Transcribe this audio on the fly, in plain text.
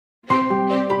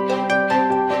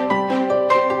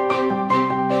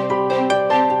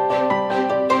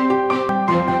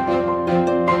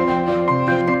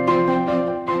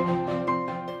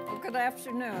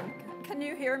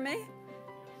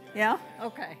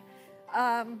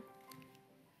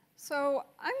So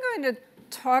I'm going to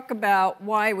talk about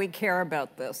why we care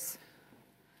about this,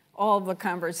 all the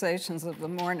conversations of the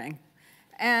morning.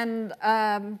 And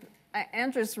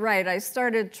Andrew's right. I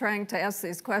started trying to ask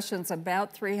these questions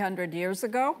about 300 years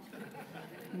ago,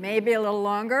 maybe a little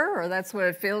longer, or that's what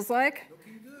it feels like.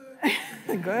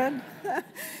 Looking good. Good.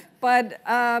 But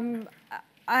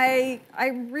I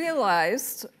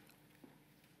realized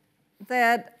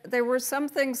that there were some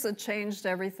things that changed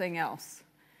everything else.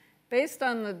 Based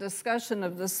on the discussion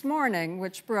of this morning,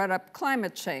 which brought up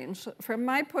climate change, from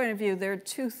my point of view, there are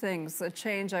two things that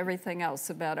change everything else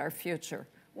about our future.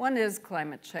 One is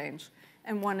climate change,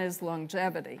 and one is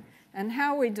longevity. And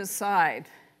how we decide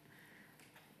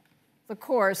the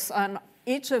course on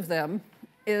each of them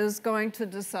is going to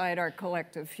decide our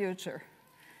collective future.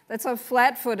 That's a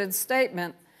flat-footed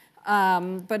statement,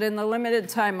 but in the limited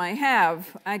time I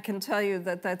have, I can tell you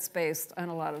that that's based on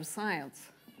a lot of science.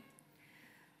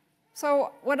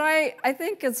 So what I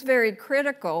think is very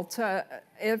critical to,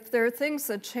 if there are things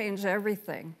that change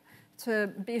everything,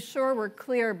 to be sure we're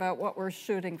clear about what we're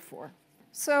shooting for.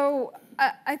 So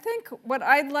I think what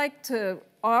I'd like to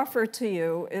offer to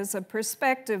you is a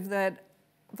perspective that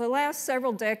the last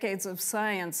several decades of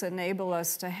science enable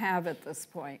us to have at this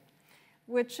point,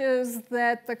 which is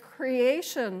that the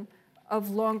creation of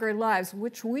longer lives,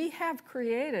 which we have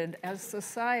created as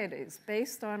societies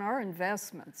based on our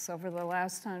investments over the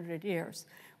last 100 years,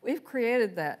 we've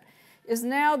created that, is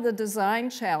now the design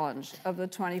challenge of the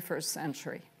 21st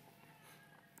century.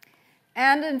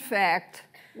 And in fact,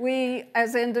 we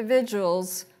as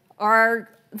individuals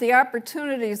the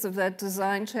opportunities of that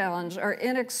design challenge are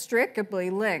inextricably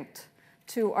linked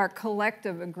to our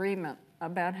collective agreement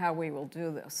about how we will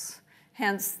do this,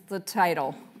 hence the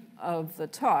title of the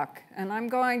talk. And I'm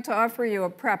going to offer you a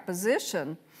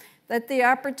proposition that the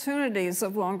opportunities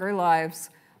of longer lives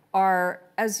are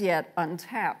as yet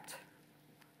untapped.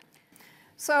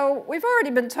 So we've already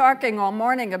been talking all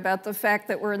morning about the fact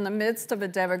that we're in the midst of a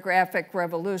demographic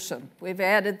revolution. We've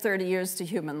added 30 years to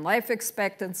human life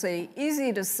expectancy.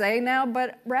 Easy to say now,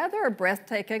 but rather a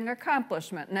breathtaking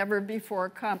accomplishment, never before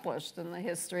accomplished in the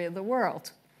history of the world.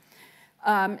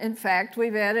 In fact,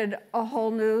 we've added a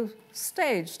whole new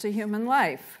stage to human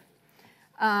life.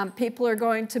 People are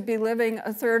going to be living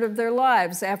a third of their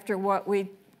lives after what we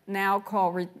now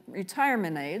call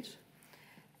retirement age.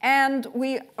 And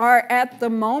we are at the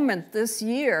moment this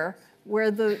year where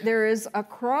there is a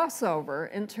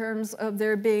crossover in terms of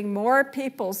there being more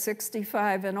people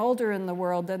 65 and older in the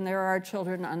world than there are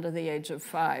children under the age of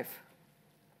 5.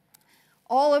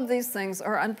 All of these things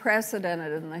are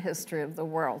unprecedented in the history of the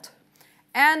world.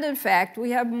 And in fact,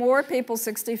 we have more people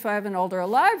 65 and older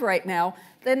alive right now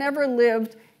than ever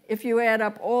lived if you add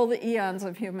up all the eons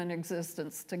of human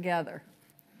existence together.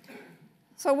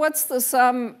 So what's the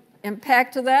sum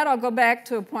impact of that? I'll go back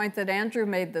to a point that Andrew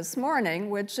made this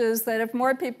morning, which is that if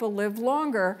more people live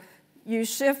longer, you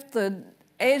shift the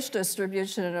age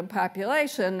distribution in a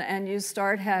population and you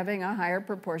start having a higher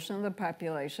proportion of the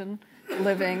population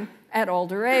living at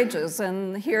older ages.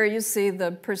 And here you see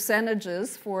the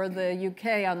percentages for the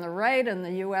UK on the right and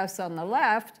the US on the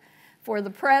left. For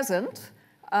the present,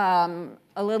 a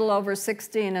little over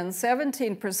 16 and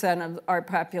 17% of our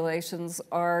populations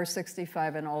are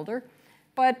 65 and older.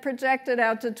 But projected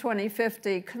out to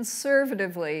 2050,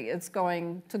 conservatively, it's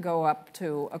going to go up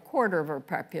to a quarter of our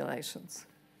populations,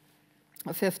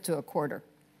 a fifth to a quarter.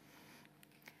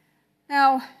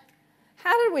 Now,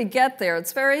 how did we get there?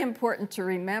 It's very important to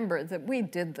remember that we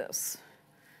did this.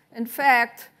 In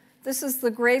fact, this is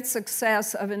the great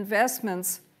success of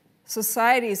investments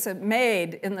societies have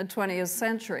made in the 20th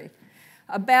century.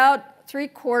 About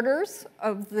 3/4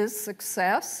 of this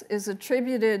success is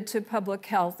attributed to public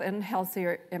health and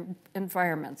healthier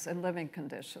environments and living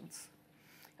conditions.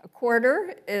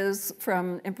 1/4 is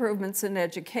from improvements in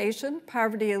education,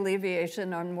 poverty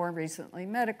alleviation, and more recently,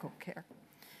 medical care.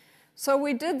 So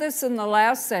we did this in the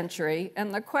last century,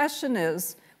 and the question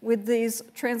is, with these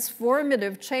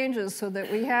transformative changes so that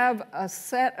we have a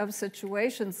set of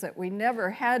situations that we never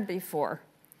had before,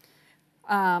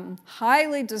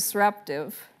 highly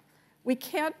disruptive. We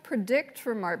can't predict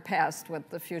from our past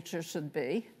what the future should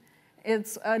be.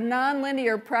 It's a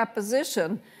nonlinear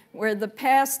proposition where the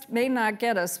past may not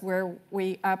get us where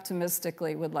we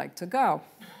optimistically would like to go.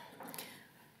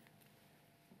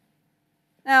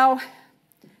 Now,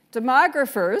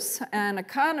 demographers and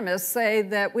economists say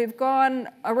that we've gone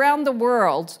around the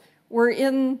world,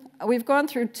 we've gone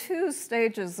through 2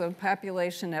 stages of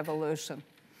population evolution.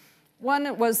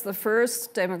 One was the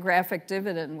first demographic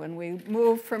dividend, when we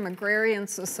moved from agrarian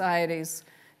societies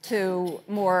to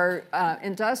more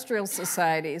industrial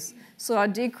societies saw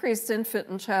decreased infant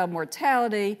and child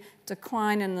mortality,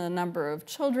 decline in the number of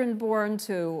children born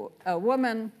to a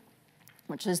woman,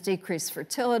 which is decreased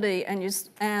fertility,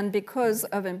 and because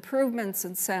of improvements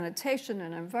in sanitation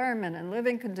and environment and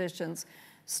living conditions,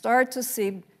 start to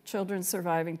see children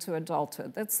surviving to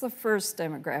adulthood. That's the first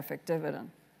demographic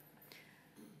dividend.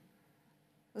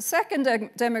 The second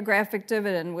demographic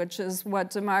dividend, which is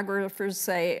what demographers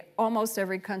say almost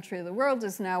every country of the world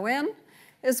is now in,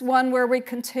 is one where we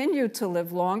continue to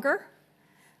live longer.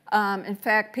 In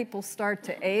fact, people start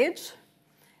to age.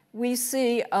 We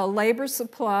see a labor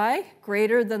supply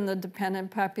greater than the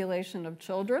dependent population of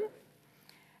children.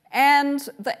 And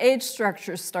the age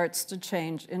structure starts to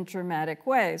change in dramatic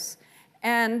ways.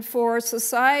 And for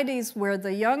societies where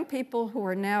the young people who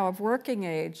are now of working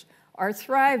age are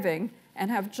thriving and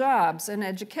have jobs and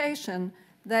education,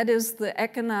 that is the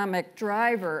economic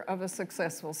driver of a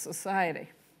successful society.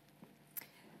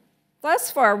 Thus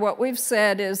far, what we've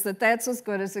said is that that's as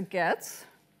good as it gets.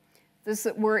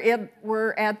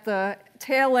 We're at the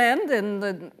tail end in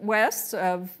the West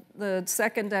of the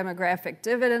second demographic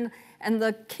dividend, and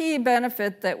the key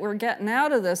benefit that we're getting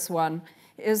out of this one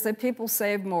is that people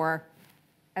save more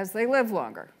as they live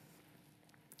longer.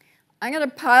 I'm going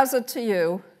to posit to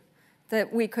you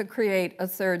that we could create a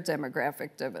third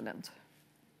demographic dividend.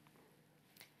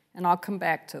 And I'll come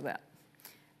back to that.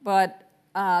 But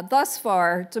thus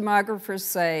far, demographers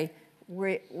say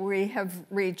we have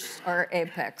reached our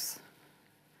apex.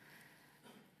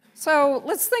 So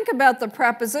let's think about the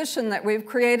proposition that we've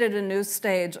created a new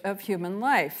stage of human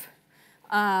life.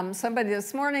 Somebody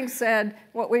this morning said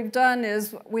what we've done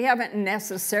is we haven't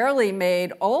necessarily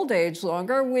made old age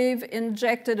longer, we've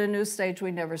injected a new stage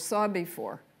we never saw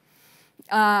before.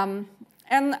 And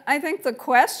I think the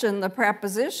question, the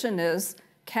proposition is,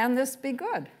 can this be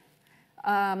good?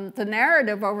 The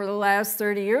narrative over the last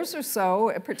 30 years or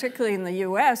so, particularly in the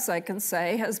US, I can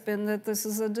say, has been that this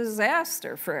is a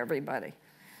disaster for everybody.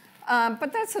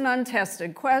 But that's an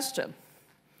untested question.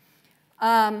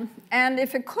 And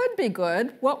if it could be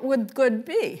good, what would good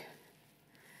be?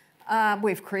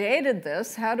 We've created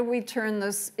this. How do we turn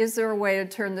this? Is there a way to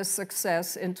turn this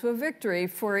success into a victory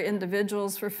for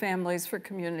individuals, for families, for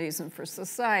communities, and for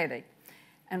society?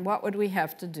 And what would we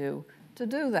have to do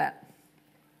that?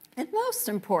 And most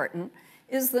important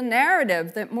is the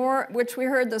narrative that which we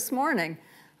heard this morning,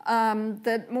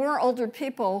 that more older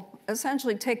people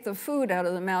essentially take the food out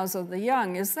of the mouths of the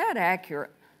young. Is that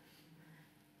accurate?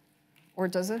 Or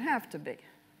does it have to be?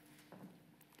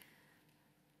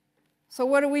 So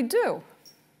what do we do?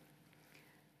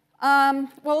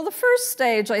 Well, the first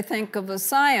stage, I think, of the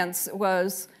science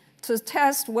was to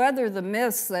test whether the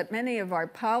myths that many of our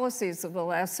policies of the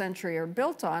last century are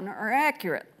built on are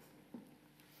accurate.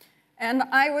 And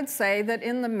I would say that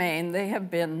in the main, they have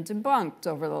been debunked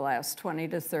over the last 20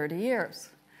 to 30 years.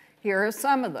 Here are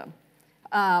some of them.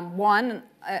 One,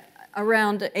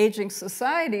 around aging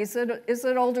societies is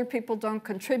that older people don't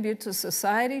contribute to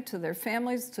society, to their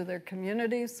families, to their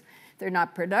communities. They're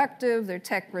not productive, they're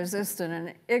tech resistant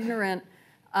and ignorant,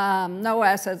 no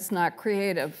assets, not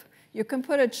creative. You can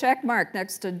put a check mark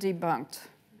next to debunked.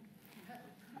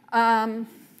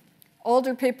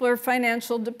 Older people are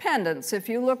financial dependents. If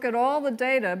you look at all the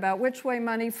data about which way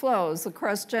money flows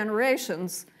across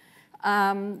generations,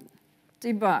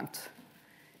 debunked.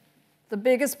 The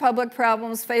biggest public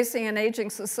problems facing an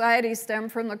aging society stem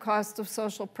from the cost of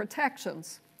social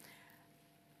protections.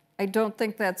 I don't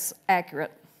think that's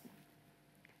accurate.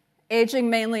 Aging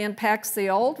mainly impacts the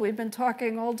old. We've been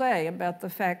talking all day about the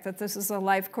fact that this is a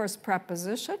life course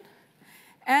proposition.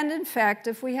 And in fact,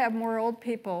 if we have more old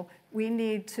people, we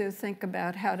need to think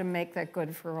about how to make that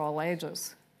good for all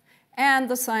ages. And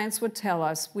the science would tell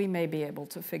us we may be able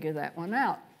to figure that one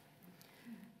out.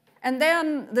 And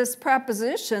then this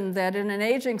proposition that in an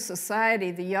aging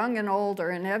society, the young and old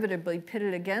are inevitably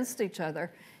pitted against each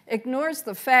other ignores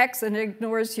the facts and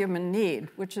ignores human need,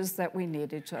 which is that we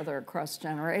need each other across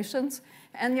generations.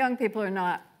 And young people are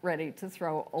not ready to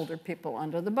throw older people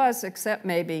under the bus, except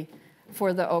maybe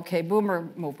for the OK Boomer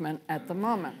movement at the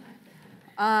moment.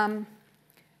 And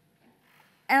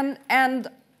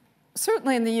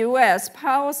certainly in the US,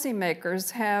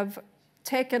 policymakers have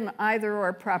taken either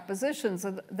or propositions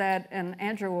that, and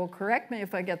Andrew will correct me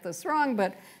if I get this wrong,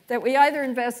 but that we either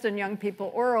invest in young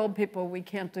people or old people, we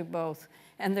can't do both,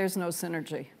 and there's no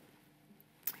synergy.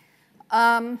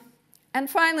 And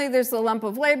finally, there's the lump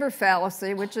of labor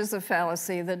fallacy, which is a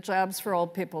fallacy that jobs for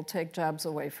old people take jobs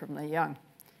away from the young.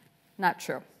 Not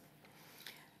true.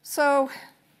 So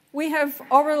we have,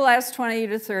 over the last 20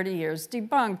 to 30 years,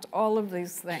 debunked all of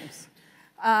these things.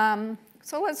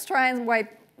 So let's try and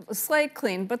wipe the slate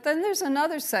clean. But then there's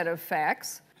another set of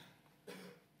facts.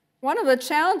 One of the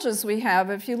challenges we have,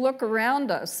 if you look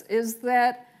around us, is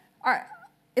that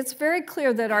it's very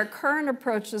clear that our current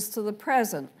approaches to the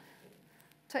present,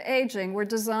 to aging, were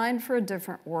designed for a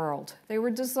different world. They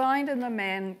were designed in the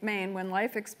main when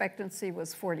life expectancy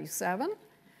was 47,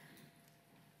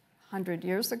 100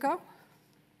 years ago.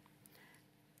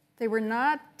 They were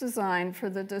not designed for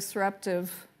the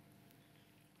disruptive,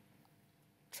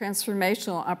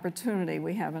 transformational opportunity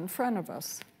we have in front of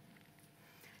us.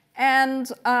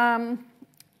 And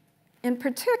in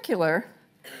particular,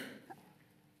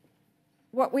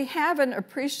 what we haven't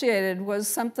appreciated was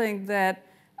something that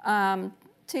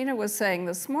Tina was saying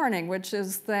this morning, which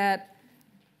is that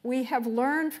we have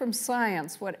learned from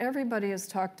science what everybody has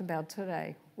talked about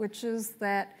today, which is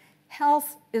that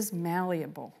health is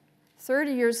malleable.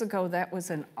 30 years ago, that was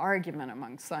an argument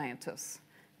among scientists.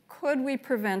 Could we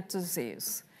prevent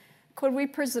disease?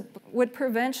 Would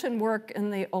prevention work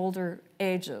in the older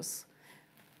ages?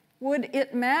 Would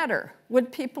it matter?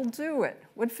 Would people do it?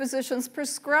 Would physicians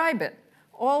prescribe it?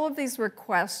 All of these were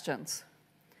questions.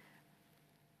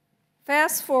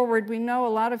 Fast forward, we know a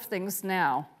lot of things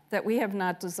now that we have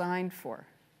not designed for,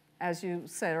 as you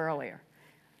said earlier.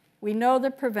 We know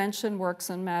that prevention works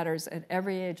and matters at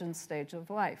every age and stage of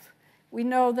life. We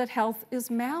know that health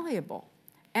is malleable,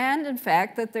 and in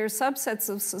fact, that there are subsets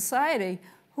of society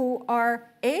who are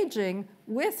aging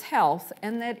with health,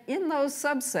 and that in those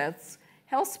subsets,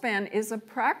 health span is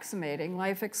approximating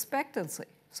life expectancy.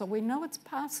 So we know it's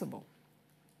possible.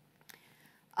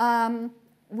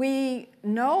 We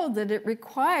know that it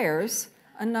requires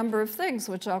a number of things,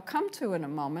 which I'll come to in a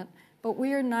moment, but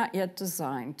we are not yet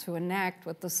designed to enact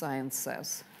what the science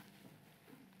says.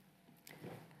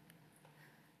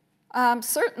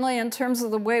 Certainly in terms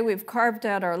of the way we've carved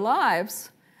out our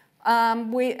lives,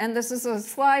 and this is a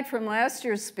slide from last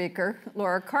year's speaker,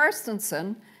 Laura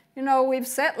Carstensen, we've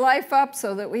set life up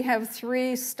so that we have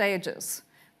 3 stages.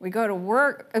 We go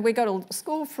to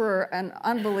school for an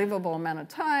unbelievable amount of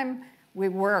time, we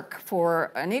work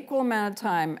for an equal amount of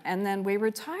time, and then we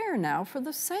retire now for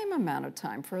the same amount of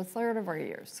time, for a third of our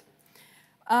years.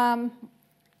 And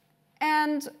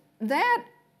that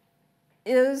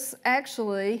is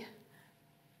actually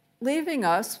leaving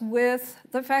us with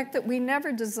the fact that we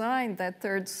never designed that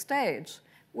third stage,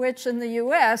 which in the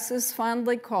US is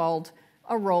fondly called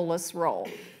a rollless roll.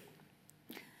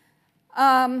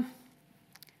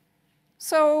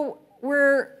 So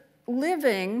we're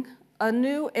living a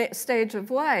new stage of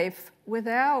life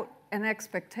without an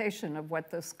expectation of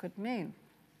what this could mean,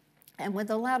 and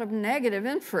with a lot of negative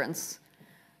inference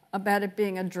about it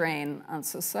being a drain on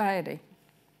society.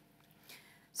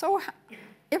 So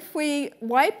if we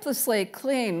wipe the slate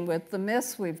clean with the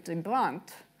myths we've debunked,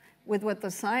 with what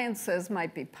the science says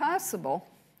might be possible,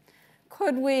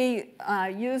 could we,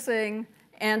 using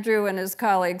Andrew and his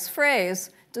colleagues' phrase,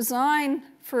 design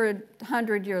for a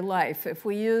 100-year life if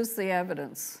we use the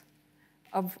evidence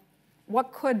of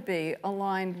what could be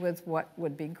aligned with what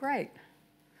would be great?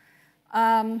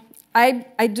 I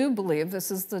do believe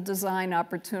this is the design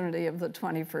opportunity of the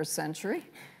 21st century.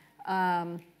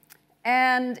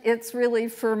 And it's really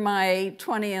for my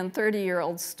 20 and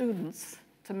 30-year-old students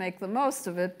to make the most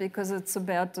of it, because it's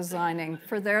about designing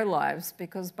for their lives,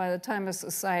 because by the time a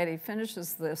society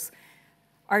finishes this,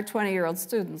 our 20-year-old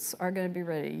students are going to be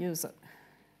ready to use it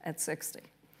at 60.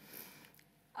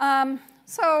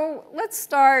 So let's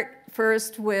start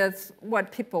first with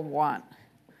what people want.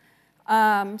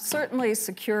 Certainly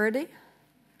security,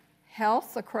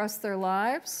 health across their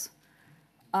lives.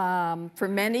 For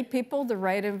many people, the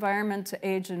right environment to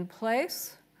age in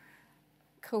place,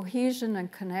 cohesion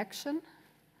and connection,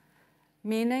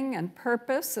 meaning and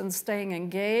purpose and staying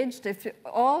engaged.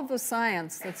 All the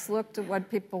science that's looked at what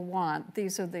people want,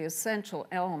 these are the essential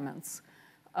elements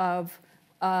of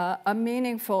a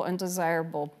meaningful and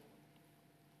desirable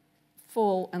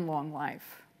full and long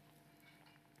life.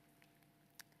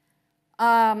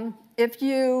 If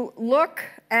you look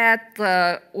at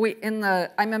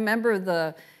I'm a member of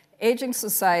the Aging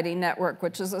Society Network,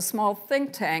 which is a small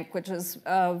think tank, which is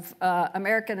of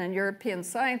American and European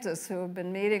scientists who have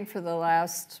been meeting for the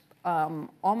last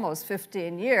almost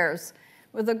 15 years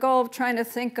with the goal of trying to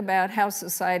think about how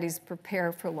societies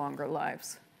prepare for longer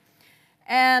lives.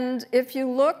 And if you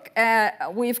look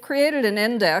at, we've created an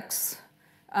index,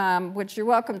 which you're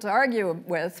welcome to argue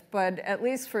with, but at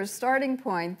least for a starting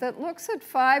point, that looks at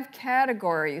 5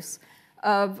 categories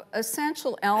of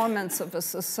essential elements of a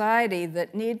society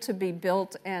that need to be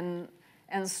built and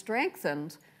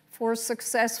strengthened for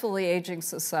successfully aging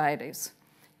societies.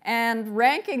 And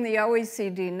ranking the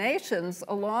OECD nations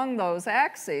along those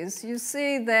axes, you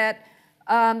see that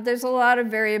there's a lot of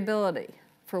variability.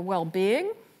 For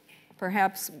well-being,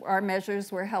 perhaps our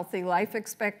measures were healthy life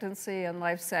expectancy and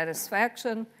life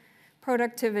satisfaction,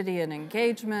 productivity and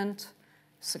engagement,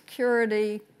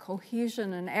 security,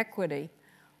 cohesion and equity,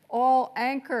 all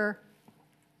anchor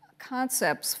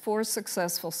concepts for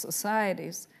successful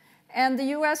societies. And the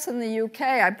US and the UK,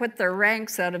 I put their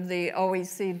ranks out of the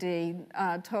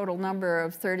OECD total number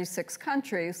of 36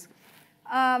 countries,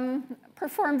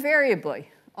 perform variably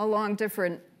along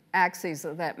different axes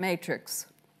of that matrix.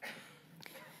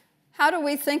 How do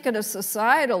we think at a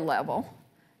societal level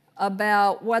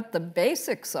about what the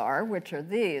basics are, which are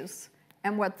these,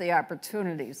 and what the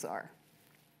opportunities are?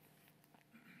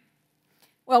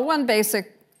 Well, one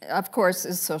basic, of course,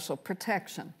 is social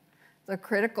protection, the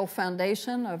critical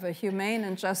foundation of a humane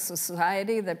and just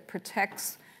society that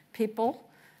protects people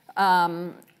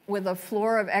with a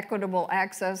floor of equitable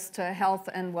access to health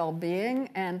and well-being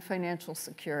and financial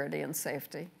security and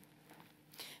safety.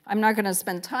 I'm not going to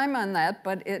spend time on that,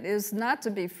 but it is not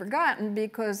to be forgotten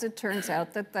because it turns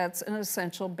out that that's an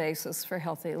essential basis for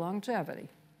healthy longevity.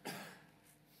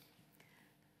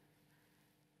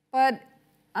 But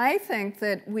I think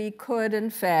that we could, in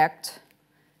fact,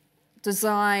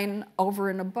 design over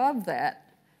and above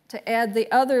that to add the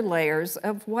other layers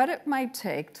of what it might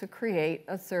take to create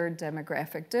a third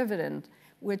demographic dividend,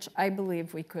 which I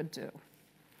believe we could do.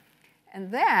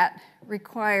 And that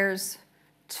requires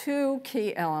two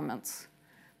key elements.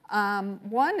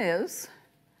 One is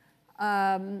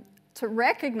to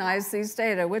recognize these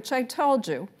data, which I told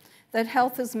you, that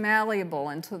health is malleable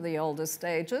into the oldest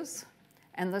ages.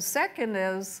 And the second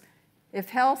is, if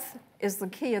health is the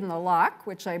key in the lock,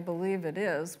 which I believe it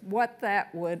is, what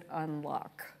that would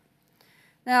unlock.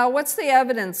 Now, what's the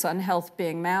evidence on health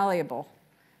being malleable?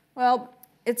 Well,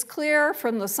 it's clear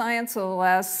from the science of the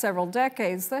last several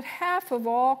decades that half of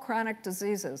all chronic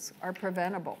diseases are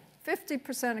preventable.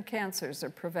 50% of cancers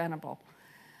are preventable.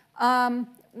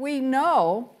 We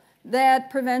know that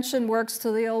prevention works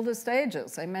to the oldest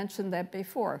ages. I mentioned that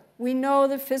before. We know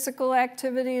that physical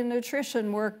activity and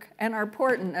nutrition work and are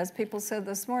important, as people said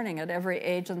this morning, at every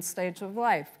age and stage of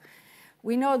life.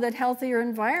 We know that healthier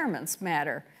environments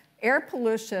matter. Air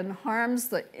pollution harms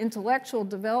the intellectual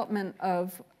development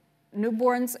of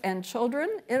newborns and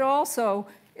children. It also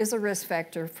is a risk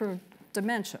factor for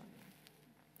dementia.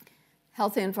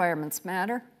 Healthy environments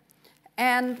matter.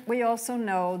 And we also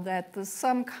know that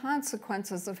some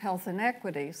consequences of health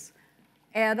inequities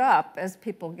add up as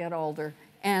people get older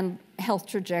and health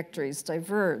trajectories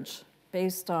diverge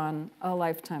based on a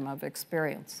lifetime of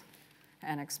experience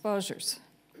and exposures.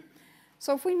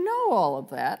 So if we know all of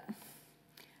that,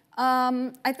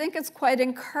 I think it's quite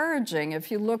encouraging if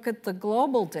you look at the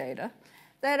global data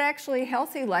that actually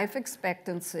healthy life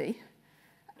expectancy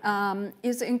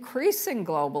is increasing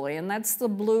globally, and that's the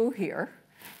blue here,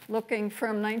 looking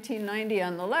from 1990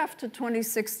 on the left to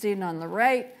 2016 on the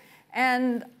right.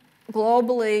 And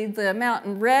globally, the amount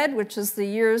in red, which is the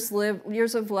years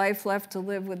of life left to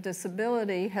live with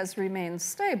disability, has remained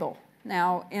stable.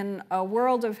 Now, in a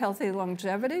world of healthy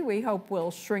longevity, we hope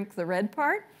we'll shrink the red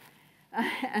part,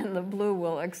 and the blue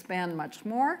will expand much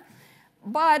more.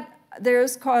 But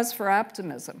there's cause for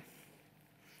optimism.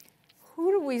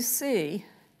 Who do we see?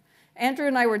 Andrew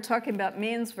and I were talking about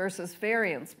means versus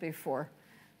variance before.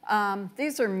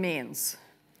 These are means.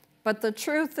 But the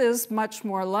truth is much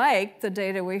more like the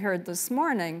data we heard this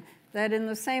morning, that in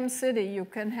the same city you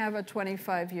can have a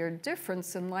 25-year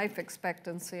difference in life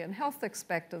expectancy and health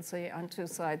expectancy on two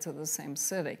sides of the same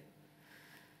city.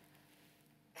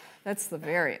 That's the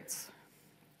variance.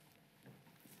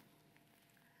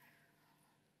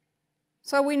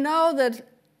 So we know that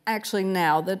actually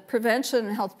now that prevention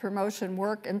and health promotion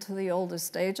work into the oldest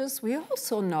stages. We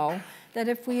also know that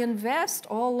if we invest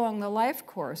all along the life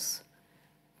course,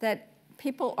 that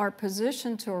people are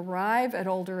positioned to arrive at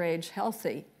older age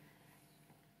healthy,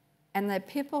 and that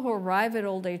people who arrive at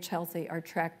old age healthy are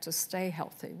tracked to stay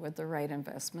healthy with the right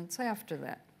investments after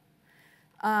that.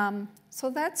 So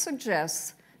that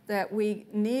suggests that we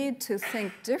need to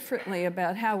think differently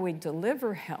about how we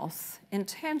deliver health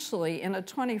intentionally in a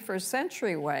 21st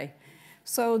century way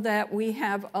so that we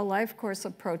have a life course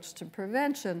approach to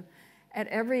prevention at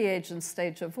every age and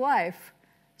stage of life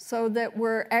so that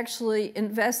we're actually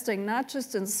investing not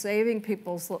just in saving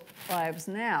people's lives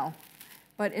now,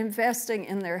 but investing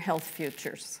in their health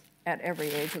futures at every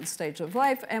age and stage of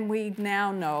life. And we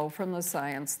now know from the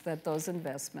science that those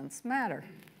investments matter,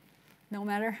 no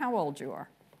matter how old you are.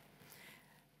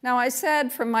 Now, I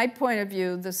said, from my point of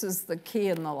view, this is the key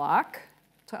in the lock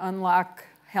to unlock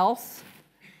health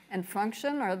and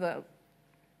function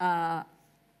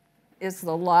is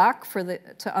the lock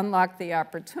to unlock the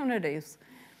opportunities.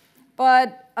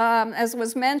 But as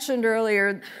was mentioned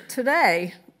earlier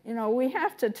today, we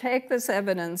have to take this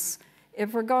evidence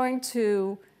if we're going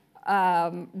to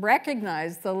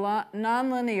recognize the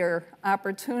nonlinear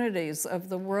opportunities of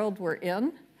the world we're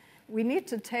in. We need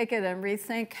to take it and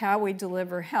rethink how we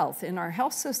deliver health in our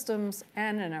health systems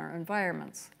and in our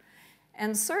environments.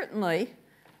 And certainly,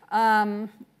 I'm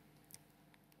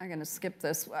going to skip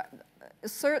this.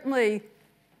 Certainly,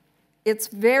 it's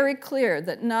very clear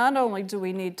that not only do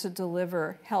we need to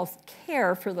deliver health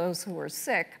care for those who are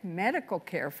sick, medical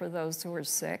care for those who are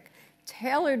sick,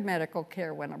 tailored medical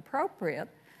care when appropriate,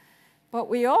 but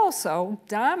we also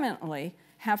dominantly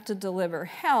have to deliver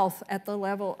health at the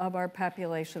level of our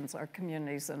populations, our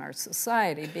communities, and our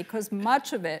society, because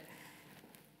much of it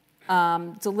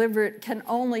can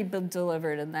only be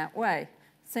delivered in that way.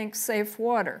 Think safe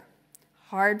water,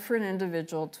 hard for an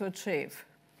individual to achieve.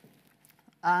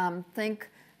 Think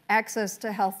access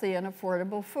to healthy and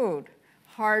affordable food,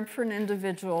 hard for an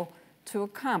individual to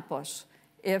accomplish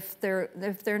if there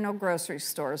are no grocery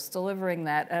stores delivering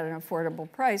that at an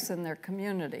affordable price in their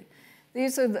community.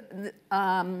 These are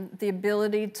the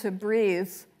ability to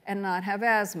breathe and not have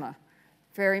asthma,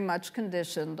 very much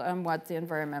conditioned on what the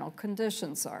environmental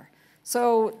conditions are.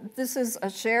 So this is a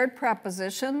shared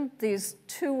proposition. These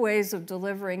two ways of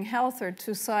delivering health are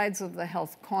two sides of the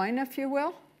health coin, if you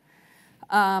will.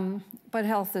 But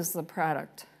health is the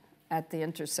product at the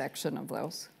intersection of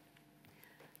those.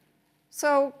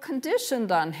 So conditioned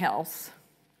on health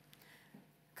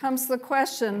comes the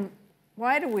question,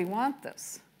 why do we want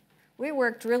this? We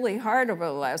worked really hard over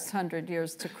the last 100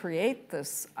 years to create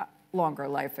this longer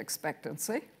life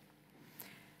expectancy.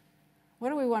 What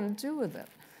do we want to do with it?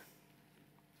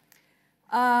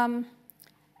 And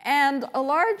a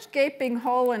large gaping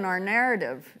hole in our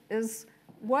narrative is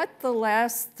what the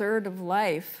last third of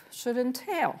life should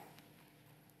entail.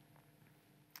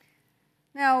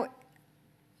 Now,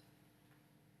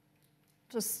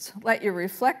 just let you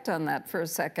reflect on that for a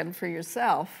second for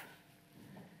yourself.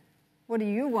 What do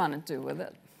you want to do with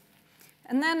it?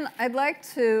 And then I'd like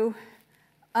to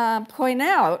point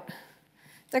out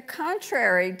that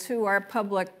contrary to our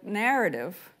public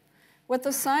narrative, what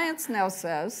the science now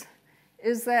says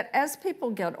is that as people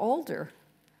get older,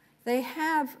 they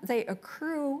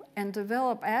accrue and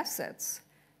develop assets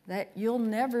that you'll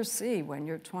never see when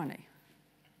you're 20.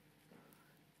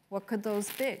 What could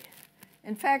those be?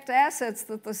 In fact, assets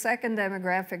that the second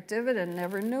demographic dividend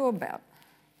never knew about.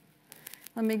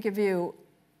 Let me give you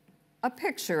a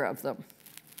picture of them.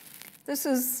 This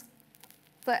is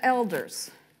the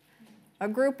elders, a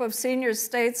group of senior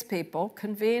statespeople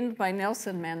convened by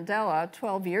Nelson Mandela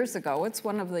 12 years ago. It's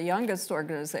one of the youngest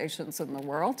organizations in the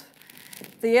world.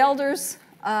 The elders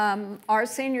are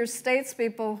senior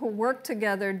statespeople who work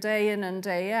together day in and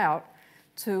day out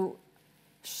to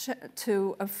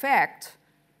affect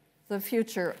the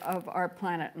future of our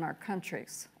planet and our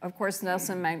countries. Of course,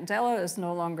 Nelson Mandela is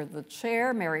no longer the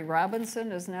chair. Mary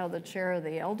Robinson is now the chair of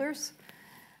the elders.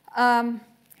 And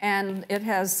it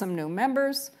has some new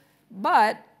members,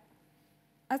 but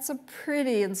that's a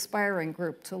pretty inspiring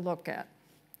group to look at.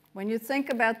 When you think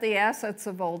about the assets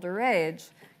of older age,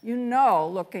 you know,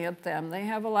 looking at them, they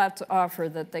have a lot to offer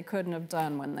that they couldn't have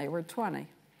done when they were 20.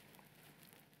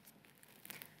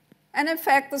 And in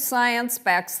fact, the science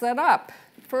backs that up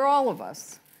for all of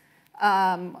us.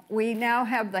 We now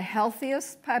have the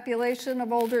healthiest population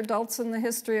of older adults in the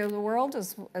history of the world,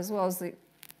 as well as the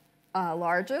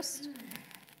largest.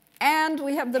 And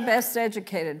we have the best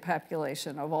educated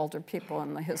population of older people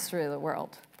in the history of the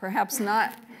world. Perhaps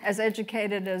not as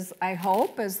educated as I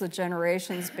hope, as the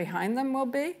generations behind them will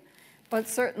be, but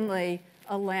certainly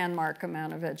a landmark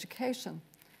amount of education.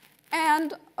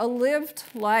 And a lived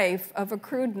life of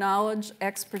accrued knowledge,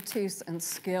 expertise, and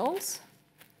skills,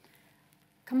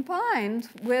 combined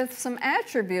with some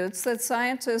attributes that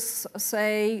scientists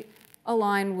say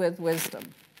align with wisdom.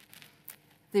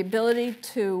 The ability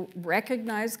to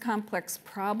recognize complex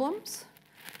problems,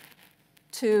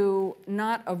 to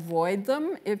not avoid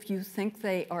them if you think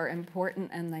they are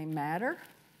important and they matter,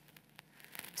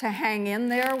 to hang in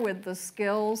there with the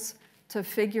skills to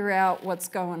figure out what's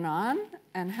going on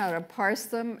and how to parse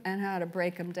them and how to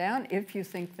break them down if you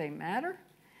think they matter,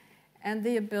 and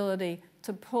the ability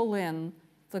to pull in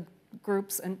the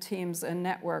groups and teams and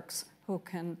networks who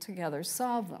can together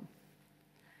solve them.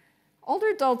 Older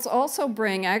adults also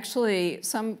bring actually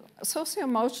some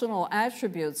socio-emotional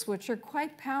attributes which are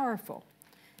quite powerful,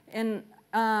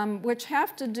 which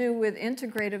have to do with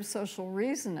integrative social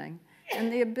reasoning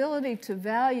and the ability to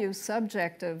value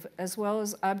subjective as well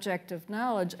as objective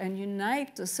knowledge and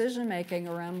unite decision-making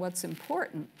around what's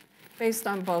important based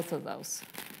on both of those.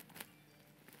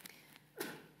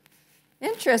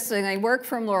 Interestingly, work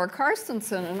from Laura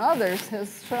Carstensen and others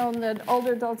has shown that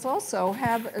older adults also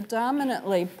have a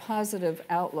dominantly positive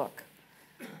outlook.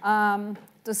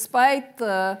 Despite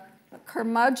the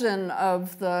curmudgeon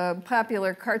of the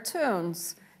popular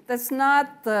cartoons, that's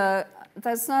not the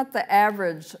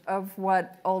average of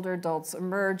what older adults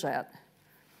emerge at.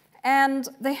 And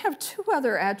they have two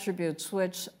other attributes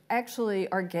which actually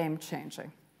are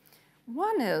game-changing.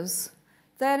 One is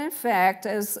that, in fact,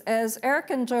 as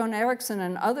Eric and Joan Erickson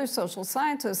and other social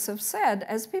scientists have said,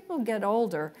 as people get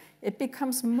older, it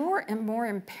becomes more and more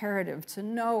imperative to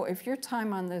know if your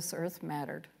time on this earth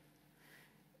mattered.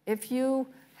 If you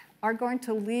are going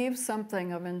to leave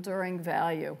something of enduring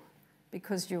value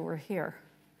because you were here,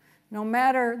 no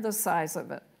matter the size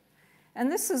of it.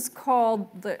 And this is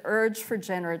called the urge for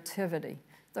generativity,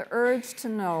 the urge to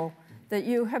know that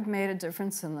you have made a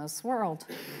difference in this world.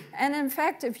 And in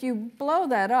fact, if you blow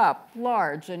that up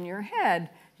large in your head,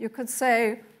 you could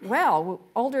say, well,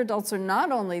 older adults are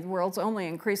not only the world's only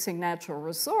increasing natural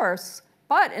resource,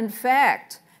 but in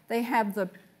fact, they have the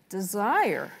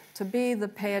desire to be the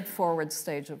pay-it-forward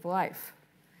stage of life.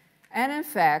 And in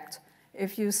fact,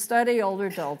 if you study older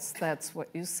adults, that's what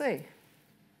you see.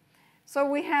 So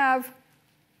we have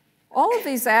all of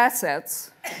these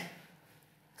assets,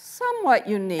 somewhat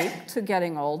unique to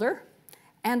getting older,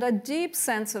 and a deep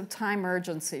sense of time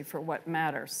urgency for what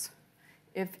matters.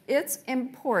 If it's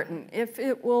important, if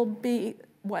it will be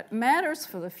what matters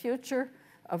for the future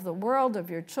of the world, of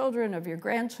your children, of your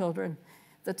grandchildren,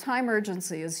 the time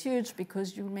urgency is huge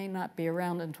because you may not be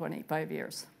around in 25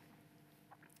 years.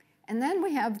 And then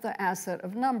we have the asset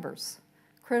of numbers,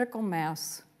 critical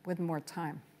mass with more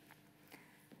time.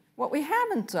 What we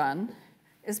haven't done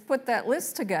is put that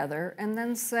list together and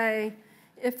then say,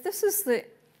 if this is the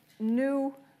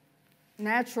new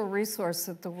natural resource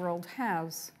that the world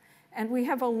has, and we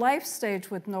have a life stage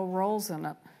with no roles in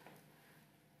it,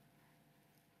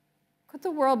 could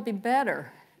the world be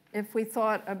better if we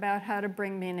thought about how to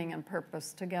bring meaning and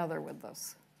purpose together with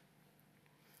this?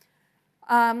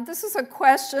 This is a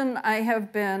question I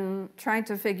have been trying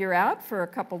to figure out for a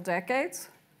couple decades.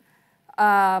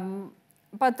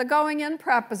 But the going-in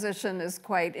proposition is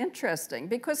quite interesting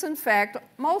because, in fact,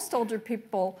 most older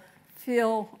people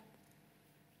feel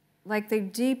like they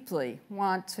deeply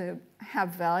want to have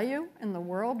value in the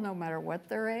world, no matter what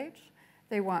their age.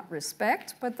 They want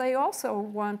respect, but they also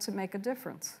want to make a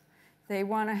difference. They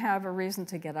want to have a reason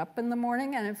to get up in the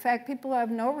morning, and in fact, people who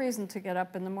have no reason to get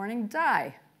up in the morning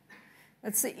die.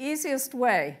 That's the easiest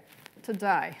way to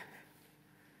die.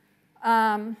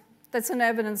 That's an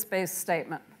evidence-based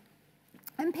statement.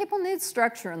 And people need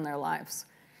structure in their lives.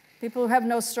 People who have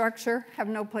no structure, have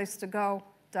no place to go,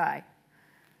 die.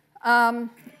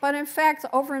 But in fact,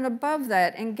 over and above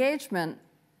that, engagement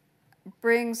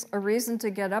brings a reason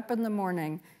to get up in the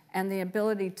morning and the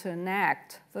ability to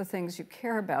enact the things you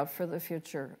care about for the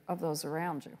future of those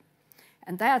around you.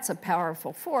 And that's a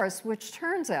powerful force, which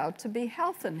turns out to be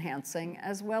health-enhancing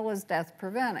as well as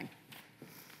death-preventing.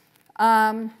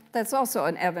 That's also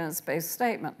an evidence-based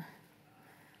statement.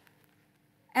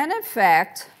 And in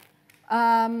fact,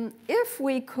 if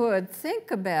we could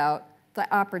think about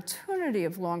the opportunity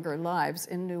of longer lives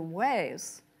in new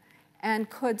ways and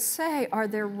could say, are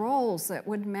there roles that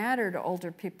would matter to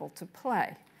older people to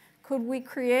play? Could we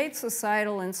create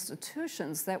societal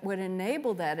institutions that would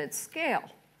enable that at scale,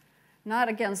 not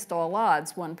against all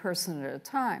odds, one person at a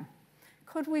time?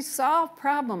 Could we solve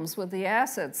problems with the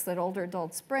assets that older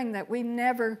adults bring that we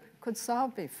never could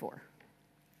solve before?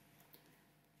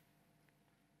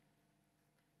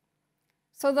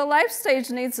 So the life stage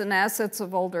needs and assets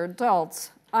of older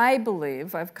adults, I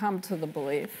believe, I've come to the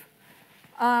belief,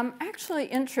 actually,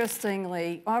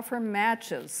 interestingly, offer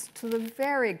matches to the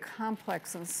very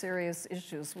complex and serious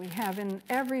issues we have in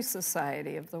every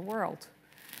society of the world.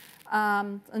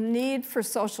 A need for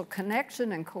social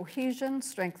connection and cohesion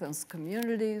strengthens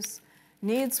communities.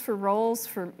 Needs for roles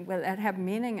that have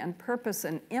meaning and purpose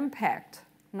and impact,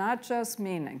 not just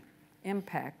meaning,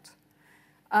 impact.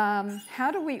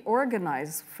 How do we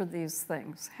organize for these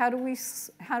things? How do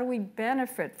we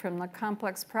benefit from the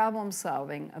complex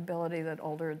problem-solving ability that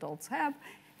older adults have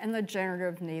and the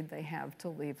generative need they have to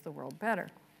leave the world better?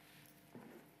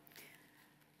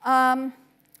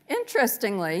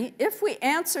 Interestingly, if we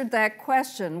answered that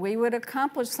question, we would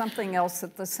accomplish something else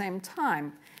at the same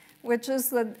time, which is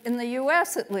that in the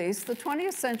US, at least, the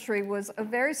 20th century was a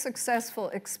very successful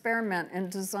experiment in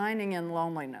designing in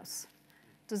loneliness.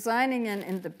 designing in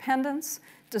independence,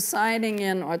 designing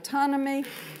in autonomy,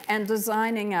 and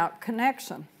designing out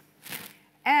connection.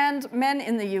 And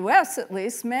in the US at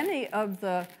least, many of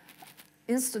the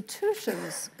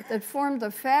institutions that form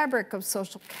the fabric of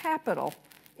social capital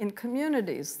in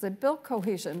communities that build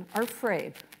cohesion are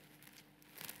frayed.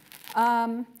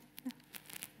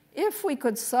 If we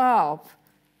could solve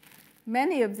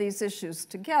many of these issues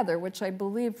together, which I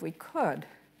believe we could,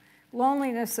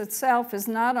 loneliness itself is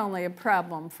not only a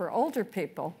problem for older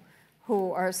people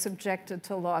who are subjected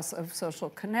to loss of social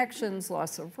connections,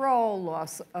 loss of role,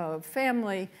 loss of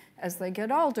family as they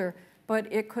get older, but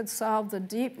it could solve the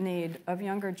deep need of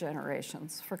younger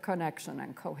generations for connection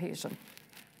and cohesion.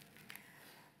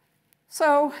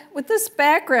 So with this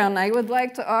background, I would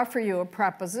like to offer you a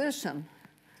proposition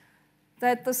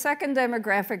that the second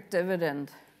demographic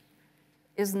dividend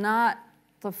is not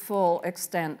the full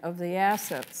extent of the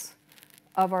assets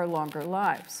of our longer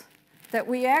lives. That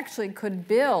we actually could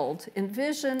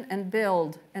envision and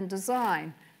build and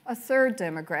design a third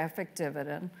demographic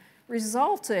dividend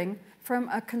resulting from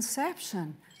a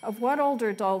conception of what older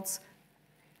adults,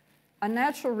 a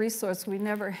natural resource we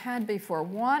never had before,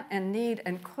 want and need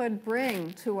and could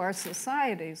bring to our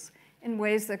societies in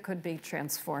ways that could be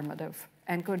transformative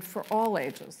and good for all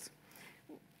ages.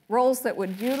 Roles that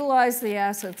would utilize the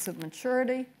assets of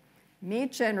maturity,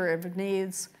 meet generative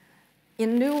needs,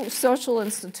 in new social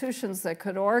institutions that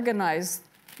could organize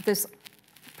this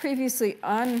previously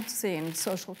unseen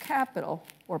social capital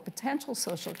or potential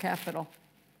social capital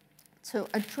to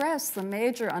address the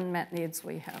major unmet needs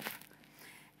we have,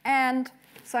 and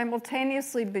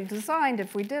simultaneously be designed,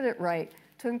 if we did it right,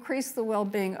 to increase the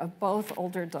well-being of both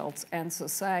older adults and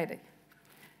society.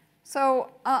 So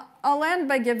I'll end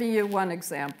by giving you one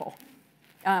example,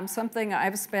 something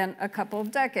I've spent a couple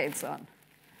of decades on.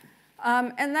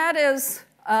 And that is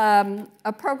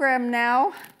a program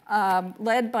now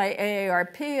led by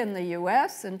AARP in the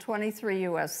US in 23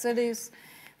 US cities,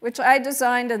 which I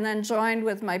designed and then joined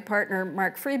with my partner,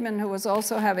 Mark Friedman, who was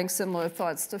also having similar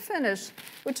thoughts to finish,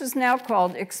 which is now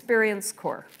called Experience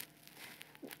Core.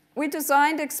 We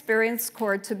designed Experience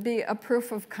Core to be a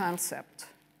proof of concept,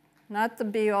 not the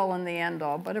be-all and the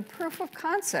end-all, but a proof of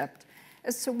concept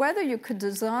as to whether you could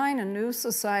design a new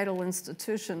societal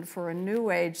institution for a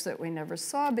new age that we never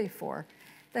saw before,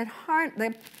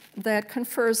 that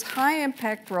confers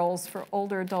high-impact roles for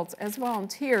older adults as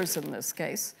volunteers in this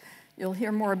case. You'll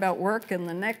hear more about work in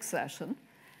the next session,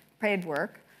 paid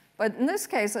work. But in this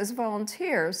case, as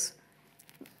volunteers,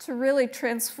 to really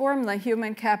transform the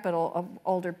human capital of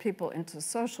older people into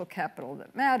social capital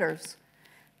that matters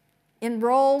in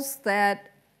roles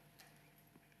that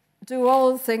do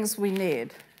all the things we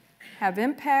need: have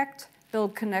impact,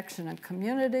 build connection and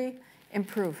community,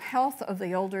 improve health of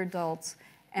the older adults,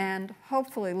 and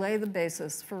hopefully lay the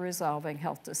basis for resolving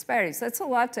health disparities. That's a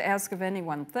lot to ask of any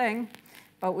one thing,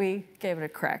 but we gave it a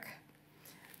crack.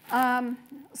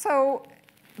 So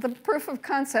the proof of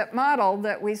concept model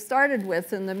that we started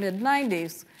with in the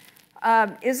mid-90s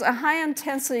is a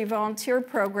high-intensity volunteer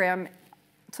program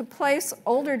to place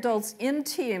older adults in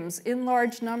teams in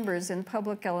large numbers in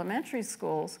public elementary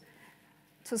schools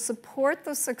to support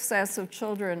the success of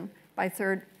children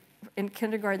in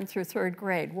kindergarten through third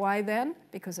grade. Why then?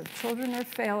 Because if children are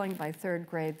failing by third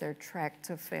grade, they're tracked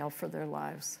to fail for their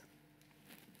lives.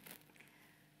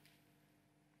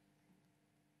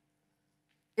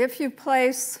 If you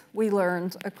place, we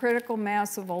learned, a critical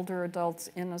mass of older adults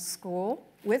in a school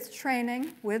with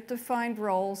training, with defined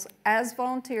roles, as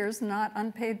volunteers, not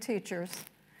unpaid teachers,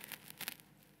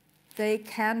 they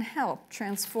can help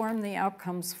transform the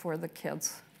outcomes for the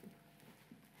kids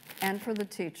and for the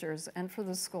teachers and for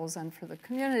the schools and for the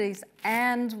communities.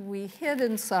 And we hid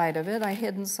inside of it, I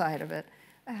hid inside of it,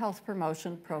 a health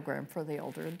promotion program for the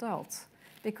older adults.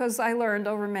 Because I learned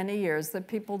over many years that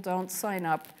people don't sign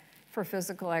up for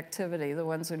physical activity, the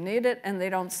ones who need it, and they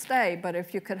don't stay. But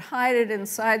if you could hide it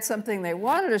inside something they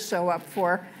wanted to show up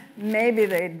for, maybe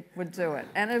they would do it.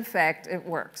 And in fact, it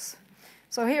works.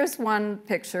 So here's one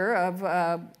picture of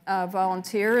a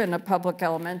volunteer in a public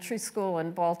elementary school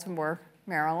in Baltimore,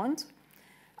 Maryland.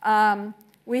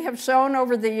 We have shown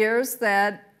over the years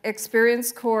that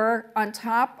Experience Core, on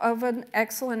top of an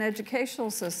excellent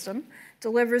educational system,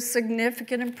 delivers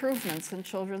significant improvements in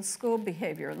children's school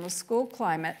behavior and the school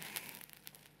climate,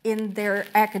 in their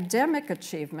academic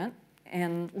achievement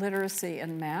in literacy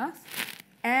and math,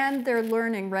 and their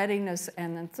learning readiness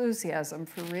and enthusiasm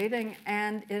for reading,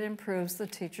 and it improves the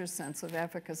teacher's sense of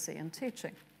efficacy in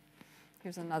teaching.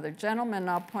 Here's another gentleman.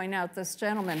 I'll point out this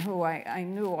gentleman, who I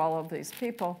knew all of these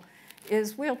people,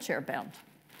 is wheelchair bound.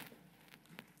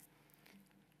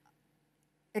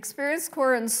 Experience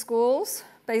score in schools,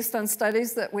 based on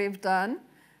studies that we've done,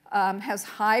 has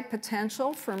high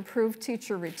potential for improved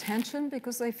teacher retention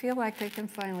because they feel like they can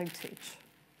finally teach.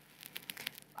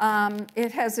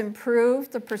 It has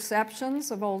improved the perceptions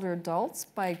of older adults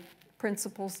by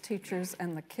principals, teachers,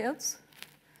 and the kids.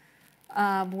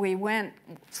 We went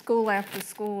school after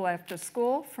school after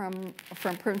school from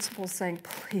principals saying,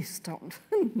 please don't,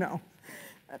 no,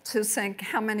 to saying,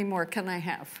 how many more can I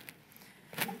have?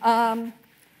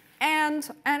 And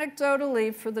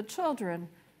anecdotally for the children,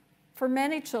 for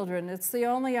many children, it's the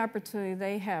only opportunity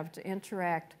they have to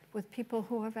interact with people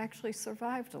who have actually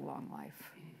survived a long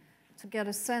life, to get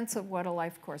a sense of what a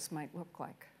life course might look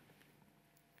like.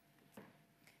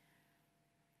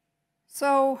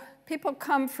 So people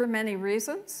come for many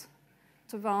reasons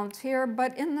to volunteer,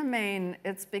 but in the main,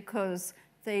 it's because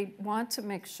they want to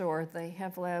make sure they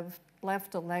have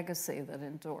left a legacy that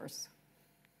endures.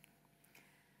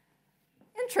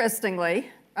 Interestingly,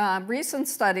 recent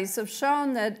studies have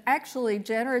shown that actually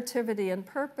generativity and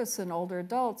purpose in older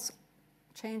adults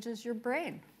changes your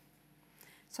brain.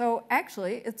 So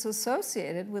actually, it's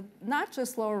associated with not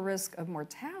just lower risk of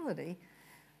mortality,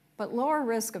 but lower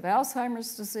risk of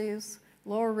Alzheimer's disease,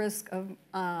 lower risk of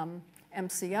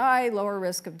MCI, lower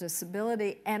risk of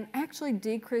disability, and actually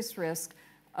decreased risk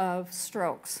of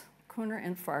strokes, Kuhner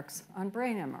infarcts on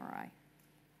brain MRI.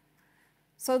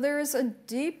 So there is a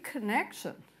deep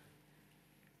connection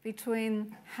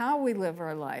between how we live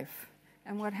our life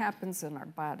and what happens in our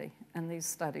body, and these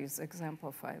studies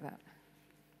exemplify that.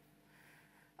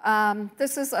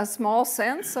 This is a small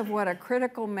sense of what a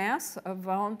critical mass of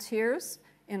volunteers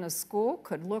in a school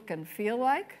could look and feel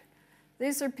like.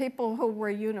 These are people who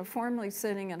were uniformly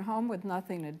sitting at home with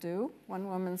nothing to do. One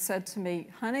woman said to me,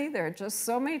 honey, there are just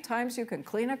so many times you can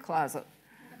clean a closet.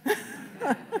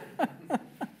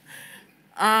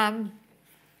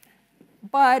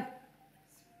 But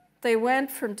they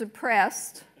went from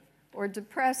depressed or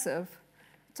depressive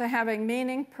to having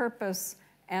meaning, purpose,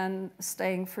 and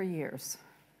staying for years.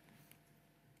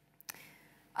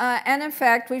 And in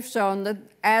fact, we've shown that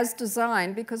as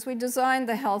designed, because we designed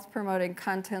the health-promoting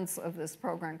contents of this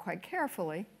program quite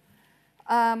carefully,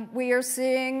 we are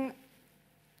seeing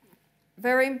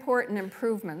very important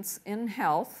improvements in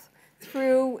health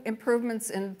through improvements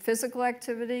in physical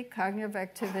activity, cognitive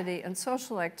activity, and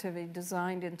social activity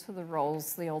designed into the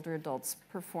roles the older adults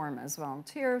perform as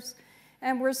volunteers.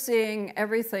 And we're seeing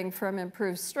everything from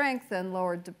improved strength and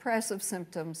lowered depressive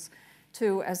symptoms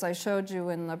to, as I showed you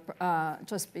in the,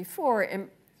 just before,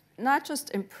 not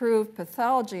just improved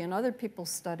pathology in other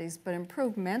people's studies, but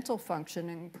improved mental function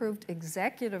and improved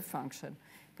executive function,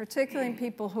 particularly in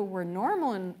people who were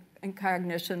normal in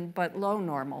cognition, but low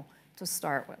normal to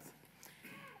start with.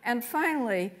 And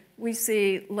finally, we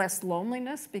see less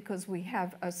loneliness because we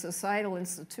have a societal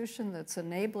institution that's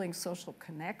enabling social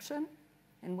connection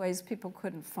in ways people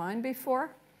couldn't find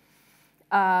before.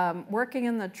 Working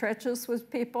in the trenches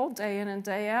with people day in and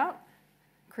day out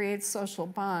creates social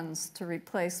bonds to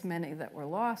replace many that were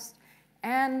lost,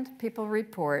 and people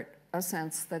report a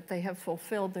sense that they have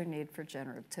fulfilled their need for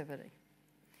generativity.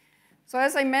 So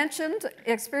as I mentioned,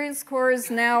 Experience Corps is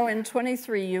now in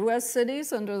 23 US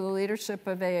cities under the leadership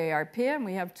of AARP, and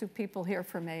we have 2 people here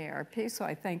from AARP, so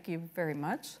I thank you very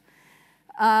much.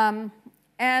 And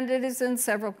it is in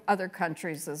several other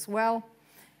countries as well.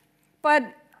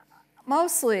 But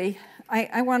mostly,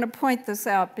 I want to point this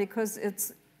out because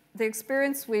it's the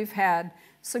experience we've had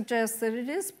suggests that it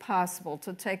is possible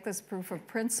to take this proof of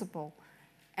principle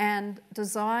and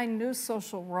design new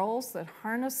social roles that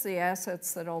harness the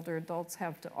assets that older adults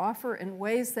have to offer in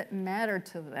ways that matter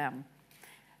to them,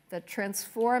 that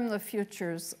transform the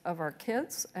futures of our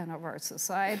kids and of our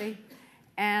society,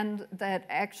 and that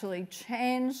actually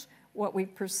change what we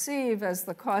perceive as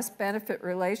the cost-benefit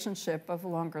relationship of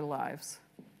longer lives.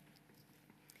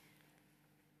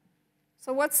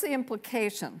 So what's the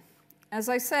implication? As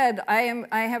I said, I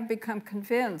have become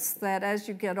convinced that as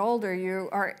you get older, you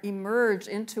emerge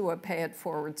into a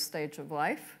pay-it-forward stage of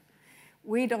life.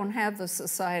 We don't have the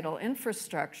societal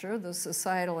infrastructure, the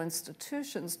societal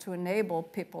institutions to enable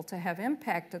people to have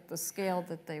impact at the scale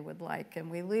that they would like, and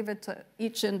we leave it to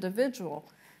each individual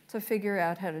to figure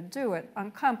out how to do it on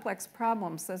complex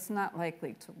problems that's not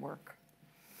likely to work.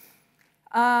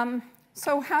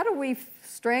 So how do we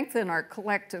strengthen our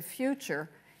collective future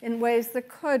in ways that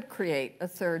could create a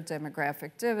third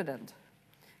demographic dividend?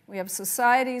 We have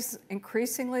societies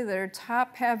increasingly that are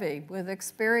top-heavy with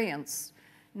experienced,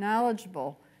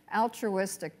 knowledgeable,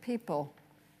 altruistic people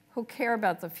who care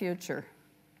about the future.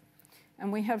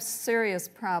 And we have serious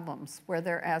problems where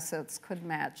their assets could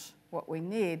match what we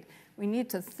need. We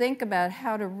need to think about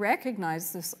how to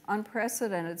recognize this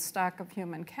unprecedented stock of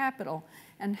human capital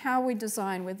and how we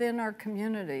design within our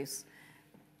communities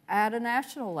at a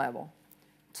national level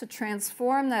to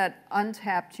transform that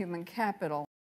untapped human capital